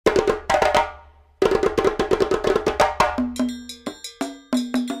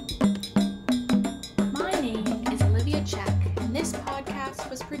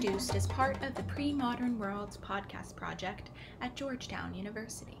produced as part of the Premodern Worlds podcast project at Georgetown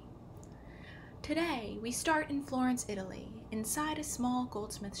University. Today, we start in Florence, Italy, inside a small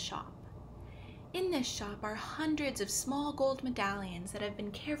goldsmith shop. In this shop are hundreds of small gold medallions that have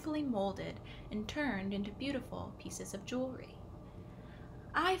been carefully molded and turned into beautiful pieces of jewelry.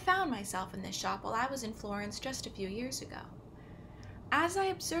 I found myself in this shop while I was in Florence just a few years ago. As I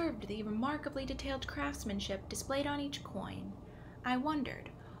observed the remarkably detailed craftsmanship displayed on each coin, I wondered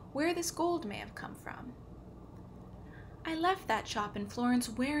where this gold may have come from. I left that shop in Florence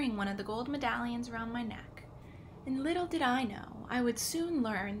wearing one of the gold medallions around my neck, and little did I know I would soon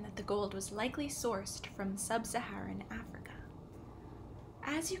learn that the gold was likely sourced from sub-Saharan Africa.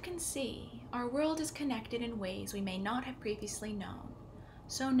 As you can see, our world is connected in ways we may not have previously known,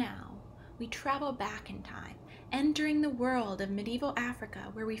 so now we travel back in time, entering the world of medieval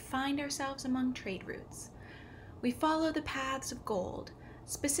Africa where we find ourselves among trade routes. We follow the paths of gold,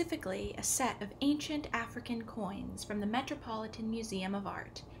 specifically a set of ancient African coins from the Metropolitan Museum of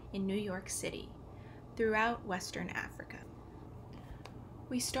Art in New York City, throughout Western Africa.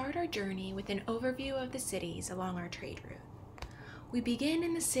 We start our journey with an overview of the cities along our trade route. We begin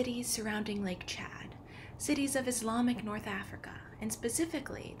in the cities surrounding Lake Chad, cities of Islamic North Africa, and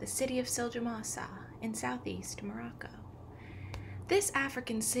specifically the city of Sildamasa in southeast Morocco. This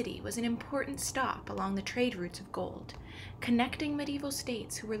African city was an important stop along the trade routes of gold, connecting medieval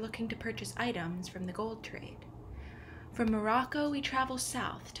states who were looking to purchase items from the gold trade. From Morocco, we travel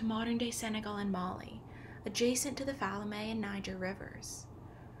south to modern-day Senegal and Mali, adjacent to the Falemé and Niger rivers.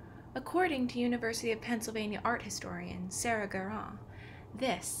 According to University of Pennsylvania art historian Sarah Garand,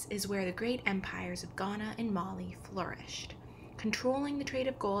 this is where the great empires of Ghana and Mali flourished, controlling the trade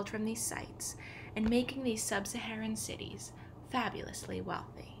of gold from these sites and making these sub-Saharan cities fabulously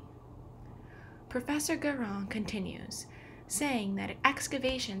wealthy. Professor Garand continues, saying that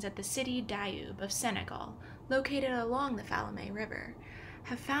excavations at the city d'Ayoub of Senegal, located along the Falemé River,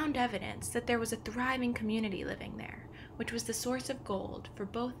 have found evidence that there was a thriving community living there, which was the source of gold for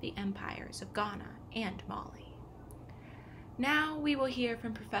both the empires of Ghana and Mali. Now we will hear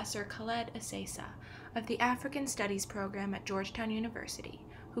from Professor Khaled Assesa of the African Studies program at Georgetown University,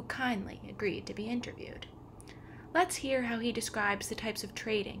 who kindly agreed to be interviewed. Let's hear how he describes the types of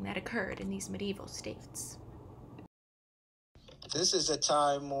trading that occurred in these medieval states. This is a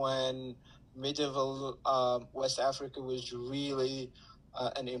time when medieval West Africa was really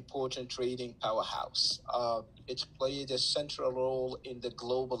an important trading powerhouse. It played a central role in the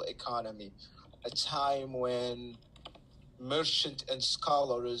global economy, a time when merchants and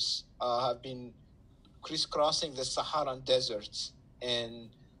scholars have been crisscrossing the Saharan deserts, and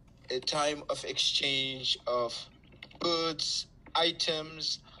a time of exchange of goods,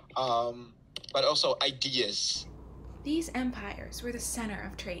 items, but also ideas. These empires were the center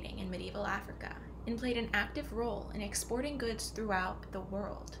of trading in medieval Africa and played an active role in exporting goods throughout the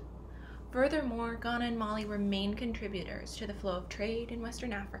world. Furthermore, Ghana and Mali were main contributors to the flow of trade in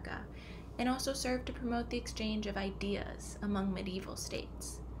Western Africa and also served to promote the exchange of ideas among medieval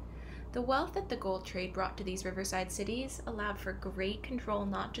states. The wealth that the gold trade brought to these riverside cities allowed for great control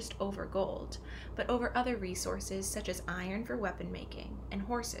not just over gold, but over other resources such as iron for weapon making and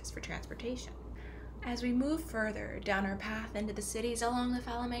horses for transportation. As we move further down our path into the cities along the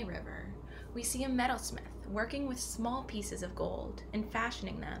Falemé River, we see a metalsmith working with small pieces of gold and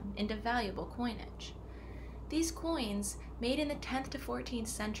fashioning them into valuable coinage. These coins, made in the 10th to 14th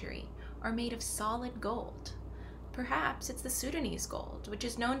century, are made of solid gold. Perhaps it's the Sudanese gold, which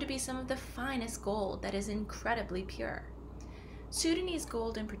is known to be some of the finest gold that is incredibly pure. Sudanese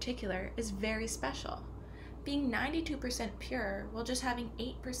gold in particular is very special, being 92% pure while just having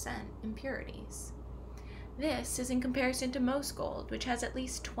 8% impurities. This is in comparison to most gold, which has at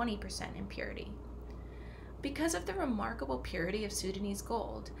least 20% impurity. Because of the remarkable purity of Sudanese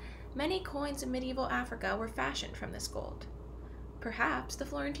gold, many coins in medieval Africa were fashioned from this gold. Perhaps the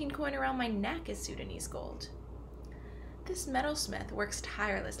Florentine coin around my neck is Sudanese gold. This metalsmith works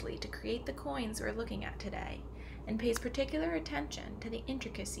tirelessly to create the coins we're looking at today, and pays particular attention to the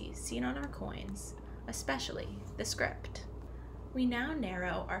intricacies seen on our coins, especially the script. We now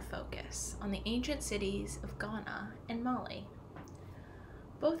narrow our focus on the ancient cities of Ghana and Mali.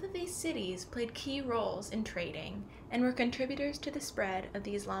 Both of these cities played key roles in trading and were contributors to the spread of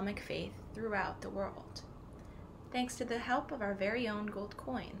the Islamic faith throughout the world, thanks to the help of our very own gold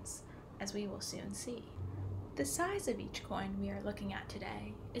coins, as we will soon see. The size of each coin we are looking at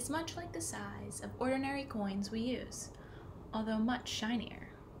today is much like the size of ordinary coins we use, although much shinier.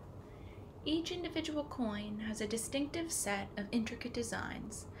 Each individual coin has a distinctive set of intricate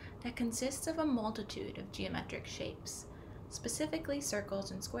designs that consists of a multitude of geometric shapes, specifically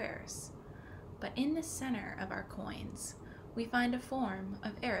circles and squares. But in the center of our coins, we find a form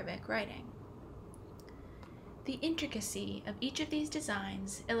of Arabic writing. The intricacy of each of these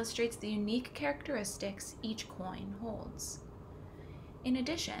designs illustrates the unique characteristics each coin holds. In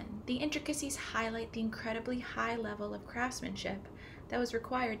addition, the intricacies highlight the incredibly high level of craftsmanship that was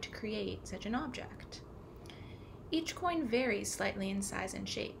required to create such an object. Each coin varies slightly in size and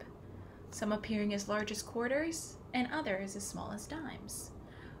shape, some appearing as large as quarters and others as small as dimes,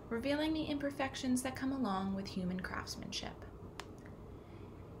 revealing the imperfections that come along with human craftsmanship.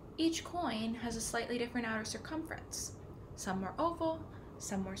 Each coin has a slightly different outer circumference, some more oval,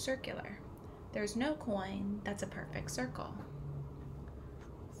 some more circular. There's no coin that's a perfect circle.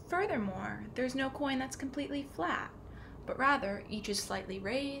 Furthermore, there's no coin that's completely flat, but rather each is slightly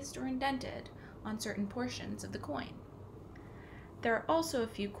raised or indented on certain portions of the coin. There are also a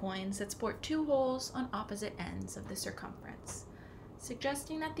few coins that sport two holes on opposite ends of the circumference,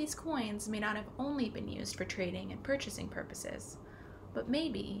 suggesting that these coins may not have only been used for trading and purchasing purposes, but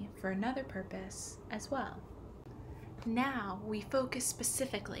maybe for another purpose as well. Now we focus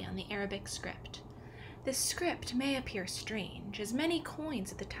specifically on the Arabic script. This script may appear strange, as many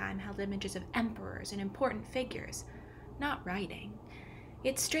coins at the time held images of emperors and important figures, not writing.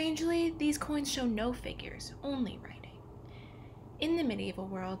 Yet strangely, these coins show no figures, only writing. In the medieval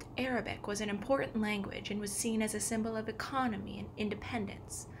world, Arabic was an important language and was seen as a symbol of economy and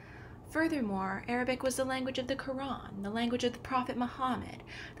independence. Furthermore, Arabic was the language of the Quran, the language of the Prophet Muhammad,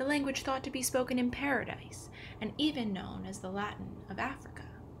 the language thought to be spoken in paradise, and even known as the Latin of Africa.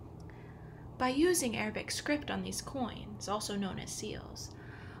 By using Arabic script on these coins, also known as seals,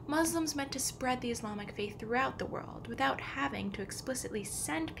 Muslims meant to spread the Islamic faith throughout the world without having to explicitly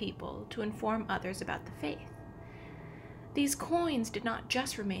send people to inform others about the faith. These coins did not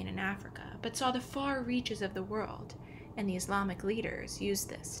just remain in Africa, but saw the far reaches of the world, and the Islamic leaders used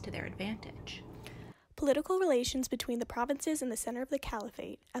this to their advantage. Political relations between the provinces in the center of the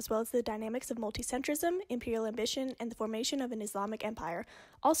caliphate, as well as the dynamics of multicentrism, imperial ambition, and the formation of an Islamic empire,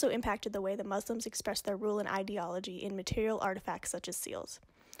 also impacted the way the Muslims expressed their rule and ideology in material artifacts such as seals.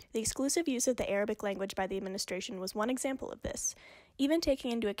 The exclusive use of the Arabic language by the administration was one example of this, even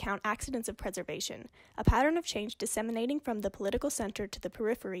taking into account accidents of preservation, a pattern of change disseminating from the political center to the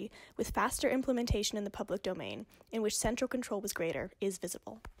periphery with faster implementation in the public domain, in which central control was greater, is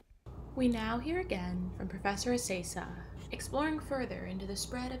visible. We now hear again from Professor Asesa, exploring further into the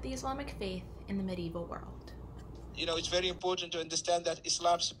spread of the Islamic faith in the medieval world. It's very important to understand that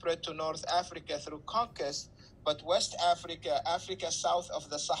Islam spread to North Africa through conquest, but West Africa, Africa south of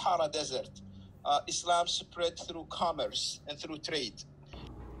the Sahara Desert, Islam spread through commerce and through trade.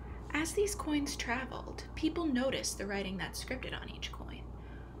 As these coins traveled, people noticed the writing that's scripted on each coin.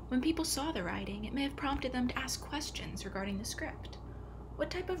 When people saw the writing, it may have prompted them to ask questions regarding the script. What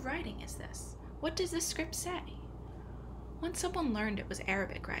type of writing is this? What does this script say? Once someone learned it was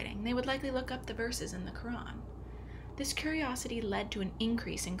Arabic writing, they would likely look up the verses in the Quran. This curiosity led to an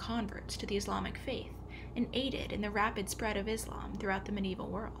increase in converts to the Islamic faith and aided in the rapid spread of Islam throughout the medieval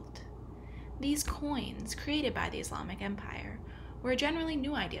world. These coins, created by the Islamic Empire, were a generally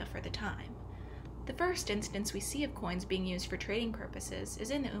new idea for the time. The first instance we see of coins being used for trading purposes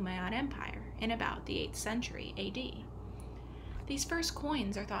is in the Umayyad Empire in about the 8th century AD. These first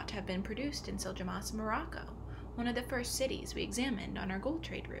coins are thought to have been produced in Siljamas, Morocco, one of the first cities we examined on our gold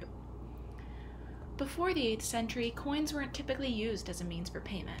trade route. Before the 8th century, coins weren't typically used as a means for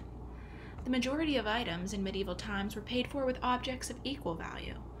payment. The majority of items in medieval times were paid for with objects of equal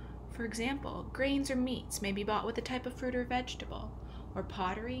value. For example, grains or meats may be bought with a type of fruit or vegetable, or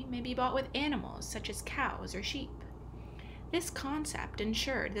pottery may be bought with animals such as cows or sheep. This concept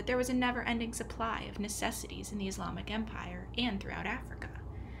ensured that there was a never-ending supply of necessities in the Islamic Empire and throughout Africa.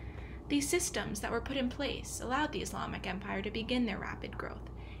 These systems that were put in place allowed the Islamic Empire to begin their rapid growth,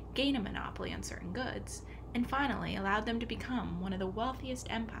 gain a monopoly on certain goods, and finally allowed them to become one of the wealthiest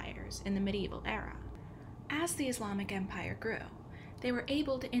empires in the medieval era. As the Islamic Empire grew, they were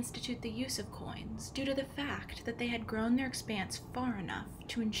able to institute the use of coins due to the fact that they had grown their expanse far enough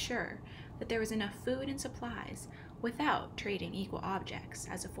to ensure that there was enough food and supplies without trading equal objects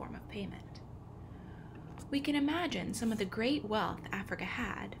as a form of payment. We can imagine some of the great wealth Africa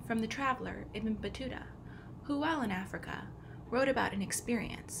had from the traveler Ibn Battuta, who while in Africa wrote about an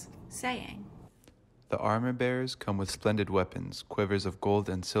experience, saying, "The armor-bearers come with splendid weapons, quivers of gold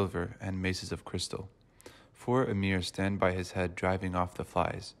and silver, and maces of crystal. 4 emirs stand by his head driving off the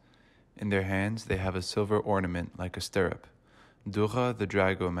flies. In their hands they have a silver ornament like a stirrup. Dura the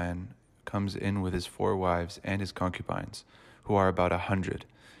dragoman comes in with his 4 wives and his concubines, who are about 100,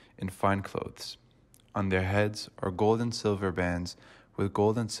 in fine clothes. On their heads are gold and silver bands with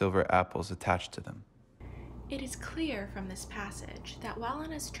gold and silver apples attached to them. It is clear from this passage that while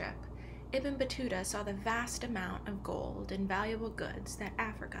on his trip, Ibn Battuta saw the vast amount of gold and valuable goods that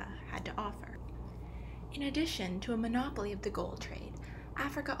Africa had to offer. In addition to a monopoly of the gold trade,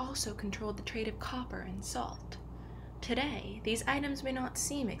 Africa also controlled the trade of copper and salt. Today, these items may not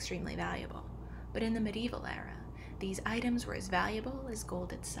seem extremely valuable, but in the medieval era, these items were as valuable as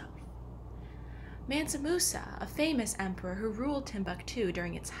gold itself. Mansa Musa, a famous emperor who ruled Timbuktu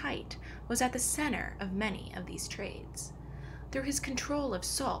during its height, was at the center of many of these trades. Through his control of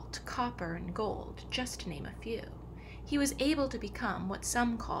salt, copper, and gold, just to name a few, he was able to become what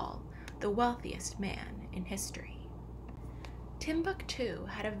some call the wealthiest man in history. Timbuktu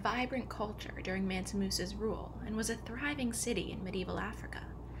had a vibrant culture during Mansa Musa's rule and was a thriving city in medieval Africa.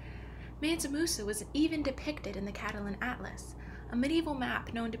 Mansa Musa was even depicted in the Catalan Atlas, a medieval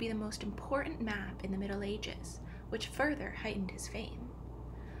map known to be the most important map in the Middle Ages, which further heightened his fame.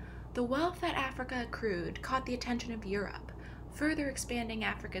 The wealth that Africa accrued caught the attention of Europe, further expanding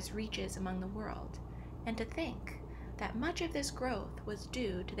Africa's reaches among the world, and to think that much of this growth was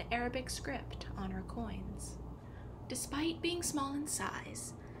due to the Arabic script on her coins. Despite being small in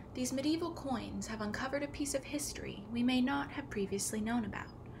size, these medieval coins have uncovered a piece of history we may not have previously known about,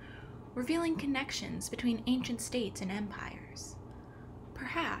 revealing connections between ancient states and empires.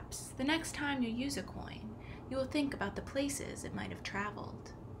 Perhaps the next time you use a coin, you will think about the places it might have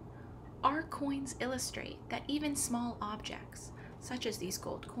traveled. Our coins illustrate that even small objects, such as these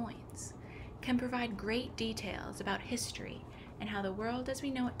gold coins, can provide great details about history and how the world as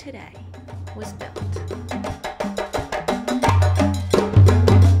we know it today was built.